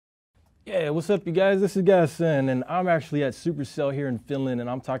Yeah, what's up, you guys? This is Godson, and I'm actually at Supercell here in Finland, and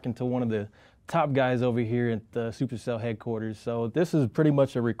I'm talking to one of the top guys over here at the Supercell headquarters. So this is pretty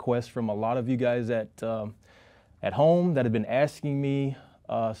much a request from a lot of you guys at home that have been asking me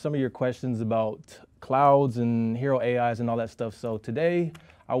some of your questions about clouds and hero AIs and all that stuff. So today,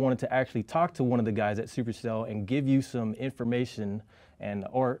 I wanted to actually talk to one of the guys at Supercell and give you some information and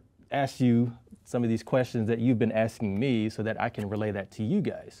or ask you some of these questions that you've been asking me so that I can relay that to you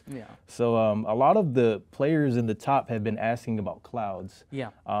guys. Yeah. So a lot of the players in the top have been asking about clouds. Yeah.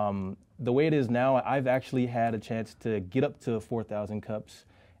 The way it is now, I've actually had a chance to get up to 4,000 cups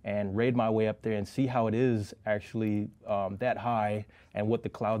and raid my way up there and see how it is actually that high and what the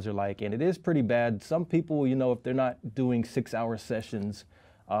clouds are like. And it is pretty bad. Some people, you know, if they're not doing 6-hour sessions,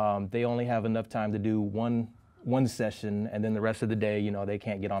 they only have enough time to do one session, and then the rest of the day, you know, they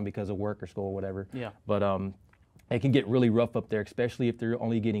can't get on because of work or school or whatever. Yeah. But it can get really rough up there, especially if they're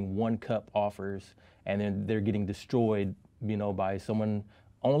only getting 1 cup offers, and then they're getting destroyed, you know, by someone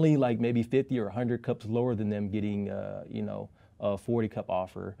only like maybe 50 or 100 cups lower than them getting, you know, a 40 cup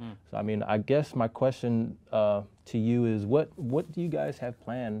offer. So I mean, I guess my question to you is, what do you guys have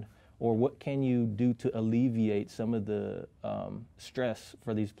planned, or what can you do to alleviate some of the stress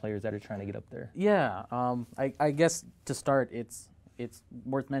for these players that are trying to get up there? Yeah. I guess to start, it's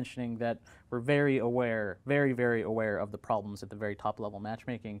worth mentioning that we're very aware, very aware of the problems at the very top level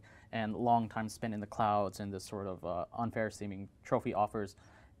matchmaking and long time spent in the clouds and this sort of unfair seeming trophy offers,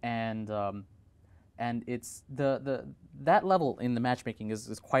 and it's that level in the matchmaking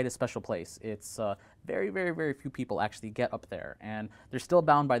is quite a special place. It's very few people actually get up there, and they're still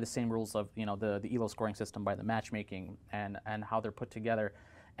bound by the same rules of, you know, the ELO scoring system, by the matchmaking and how they're put together,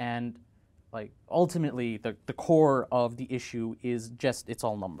 and like ultimately the core of the issue is just it's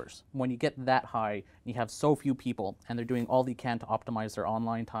all numbers. When you get that high, you have so few people, and they're doing all they can to optimize their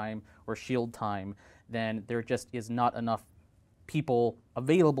online time or shield time, then there just is not enough people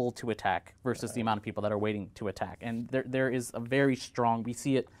available to attack versus the amount of people that are waiting to attack. And there is a very strong, we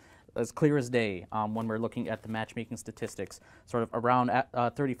see it as clear as day when we're looking at the matchmaking statistics, sort of around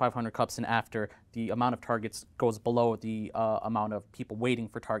 3,500 cups and after, the amount of targets goes below the amount of people waiting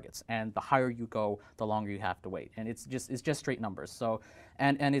for targets. And the higher you go, the longer you have to wait. And it's just straight numbers. So,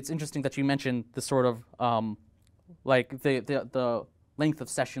 and it's interesting that you mentioned the sort of, like the length of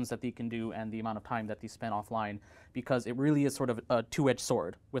sessions that they can do and the amount of time that they spend offline, because it really is sort of a two-edged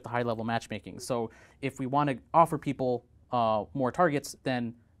sword with the high-level matchmaking. So if we want to offer people more targets,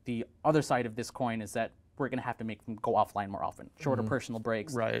 then the other side of this coin is that we're going to have to make them go offline more often, shorter personal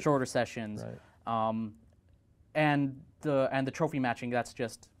breaks, Right. shorter sessions, Right. and the trophy matching, that's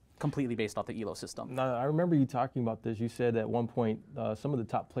just completely based off the ELO system. Now, I remember you talking about this. You said at one point some of the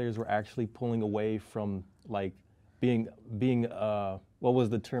top players were actually pulling away from like being what was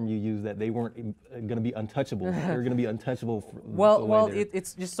the term you used, that they weren't going to be untouchable? They were going to be untouchable. Well,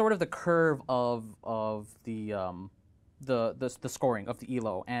 it's just sort of the curve of the scoring of the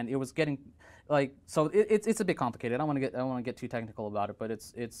ELO, and it was getting like, so it's a bit complicated. I don't want to get too technical about it, but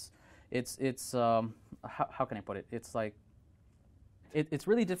it's how can I put it? It's like it's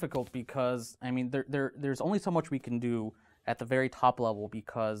really difficult because, I mean, there's only so much we can do at the very top level,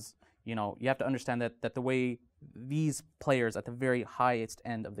 because, you know, you have to understand that the way these players at the very highest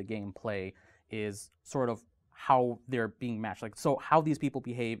end of the game play is sort of how they're being matched. Like, so how these people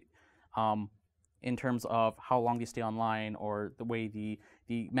behave in terms of how long they stay online, or the way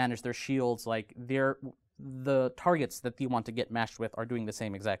they manage their shields, like the targets that they want to get matched with are doing the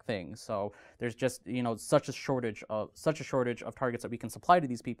same exact thing. So there's just, you know, such a shortage of targets that we can supply to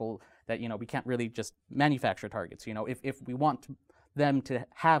these people that, you know, we can't really just manufacture targets. You know, if we want them to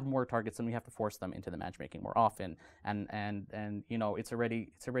have more targets, then we have to force them into the matchmaking more often, and you know, it's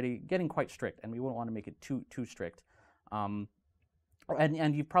already getting quite strict, and we wouldn't want to make it too strict.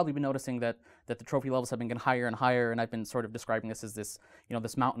 And you've probably been noticing that the trophy levels have been getting higher and higher, and I've been sort of describing this as this, you know,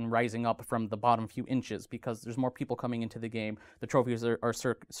 this mountain rising up from the bottom few inches, because there's more people coming into the game, the trophies are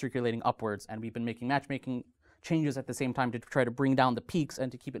circulating upwards, and we've been making matchmaking changes at the same time to try to bring down the peaks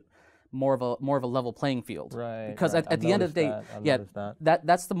and to keep it more of a level playing field. Right. Because right. at the end of the day,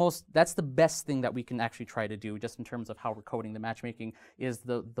 that's the best thing that we can actually try to do, just in terms of how we're coding the matchmaking, is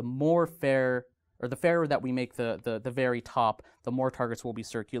the more fair, or the fairer that we make the very top, the more targets will be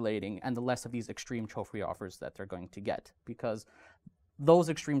circulating, and the less of these extreme trophy offers that they're going to get. Because those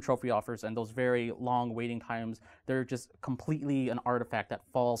extreme trophy offers and those very long waiting times, they're just completely an artifact that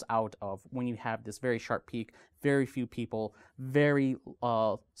falls out of when you have this very sharp peak, very few people, very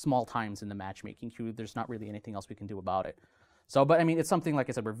small times in the matchmaking queue. There's not really anything else we can do about it. So, but I mean, it's something, like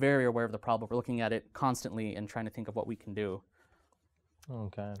I said, we're very aware of the problem. We're looking at it constantly and trying to think of what we can do.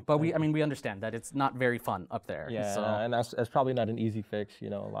 Okay. But I mean, we understand that it's not very fun up there. Yeah, So. and that's probably not an easy fix. You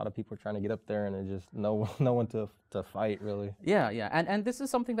know, a lot of people are trying to get up there, and there's just no one to fight really. Yeah, yeah, and this is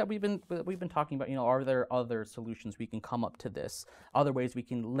something that we've been talking about. You know, are there other solutions we can come up to this? Other ways we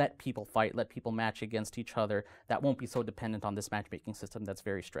can let people fight, let people match against each other that won't be so dependent on this matchmaking system that's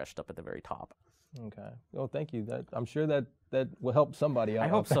very stretched up at the very top. Okay. Well, thank you. I'm sure that will help somebody out. I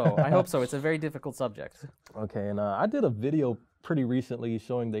hope so. I hope so. It's a very difficult subject. Okay, and I did a video pretty recently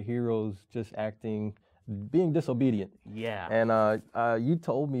showing the heroes just being disobedient. Yeah. And you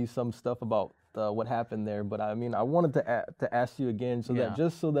told me some stuff about what happened there, but I mean, I wanted to ask you again so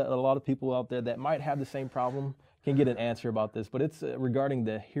that a lot of people out there that might have the same problem can get an answer about this. But it's regarding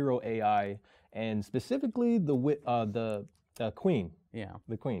the hero AI and specifically the queen. Yeah.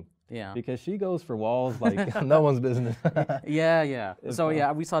 The queen. Yeah. Because she goes for walls like no one's business. Yeah, yeah. So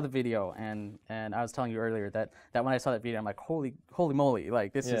yeah, we saw the video, and I was telling you earlier that when I saw that video, I'm like, holy moly,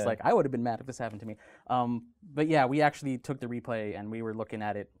 like this is like, I would have been mad if this happened to me. But yeah, we actually took the replay and we were looking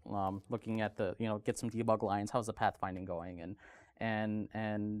at it, looking at the, get some debug lines. How's the pathfinding going? And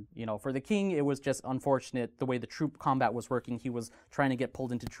for the king, it was just unfortunate the way the troop combat was working. He was trying to get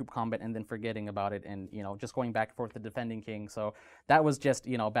pulled into troop combat and then forgetting about it, and just going back and forth the defending king. So that was just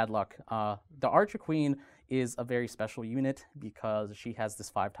bad luck. The archer queen is a very special unit because she has this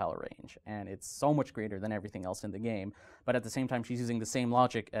 5-tile range, and it's so much greater than everything else in the game. But at the same time, she's using the same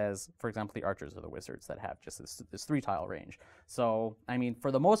logic as, for example, the archers or the wizards that have just this 3-tile range. So I mean,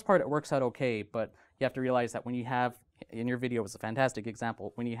 for the most part, it works out okay. But you have to realize that when you have, in your video was a fantastic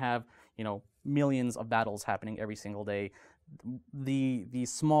example, when you have millions of battles happening every single day, the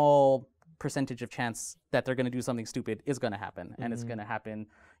small percentage of chance that they're going to do something stupid is going to happen, and it's going to happen.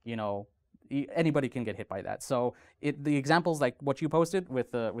 Anybody can get hit by that. So the examples like what you posted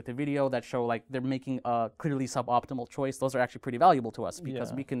with the video that show like they're making a clearly suboptimal choice, those are actually pretty valuable to us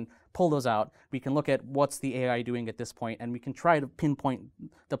because we can pull those out. We can look at what's the AI doing at this point, and we can try to pinpoint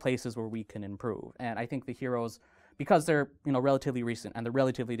the places where we can improve. And I think the heroes, because they're relatively recent and they're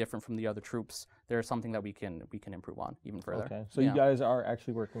relatively different from the other troops, they're something that we can improve on even further. Okay, so you guys are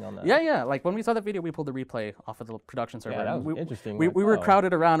actually working on that. Yeah. Like when we saw the video, we pulled the replay off of the production server. Yeah, that was interesting. We were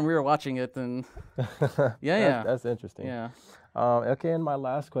crowded around and we were watching it, and that's interesting. Yeah. Okay, and my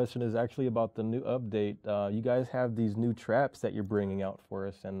last question is actually about the new update. You guys have these new traps that you're bringing out for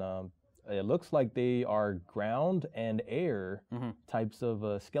us, and it looks like they are ground and air types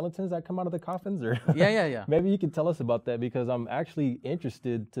of skeletons that come out of the coffins, or yeah. Maybe you can tell us about that, because I'm actually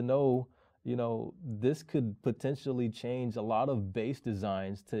interested to know. This could potentially change a lot of base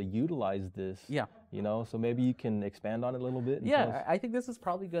designs to utilize this. Yeah. So maybe you can expand on it a little bit. Yeah, I think this is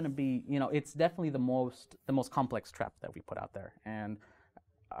probably going to be, it's definitely the most complex trap that we put out there, and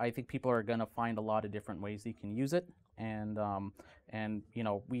I think people are going to find a lot of different ways you can use it, and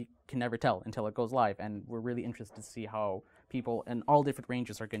we can never tell until it goes live, and we're really interested to see how people in all different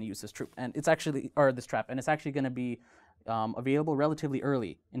ranges are going to use this troop, and it's actually going to be available relatively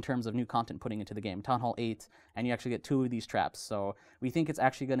early in terms of new content putting into the game, Townhall 8, and you actually get 2 of these traps. So we think it's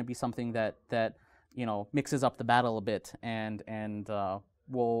actually going to be something that mixes up the battle a bit, and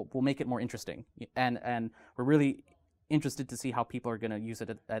will make it more interesting, and we're really interested to see how people are going to use it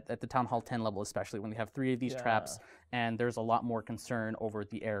at the Town Hall 10 level, especially when they have 3 of these traps, and there's a lot more concern over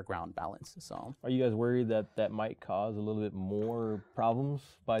the air-ground balance. So, are you guys worried that might cause a little bit more problems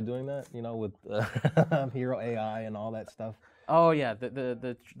by doing that? With hero AI and all that stuff. Oh yeah,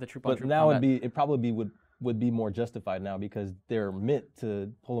 the troop on troop. But now combat. it probably would be more justified now because they're meant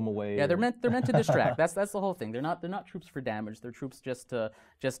to pull them away. Yeah, they're meant to distract. That's the whole thing. They're not troops for damage. They're troops just to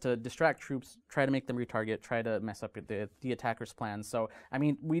distract troops, try to make them retarget, try to mess up the attacker's plans. So I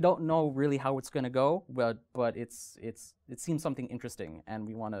mean, we don't know really how it's going to go, but it seems something interesting, and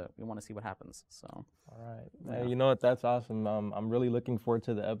we want to see what happens. So all right, you know what? That's awesome. I'm really looking forward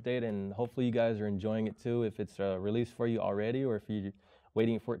to the update, and hopefully you guys are enjoying it too. If it's released for you already, or if you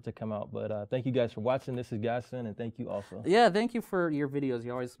waiting for it to come out. But thank you guys for watching. This is Godson, and thank you also. Yeah, thank you for your videos.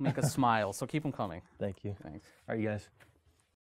 You always make us smile, so keep them coming. Thank you. Thanks. All right, you guys.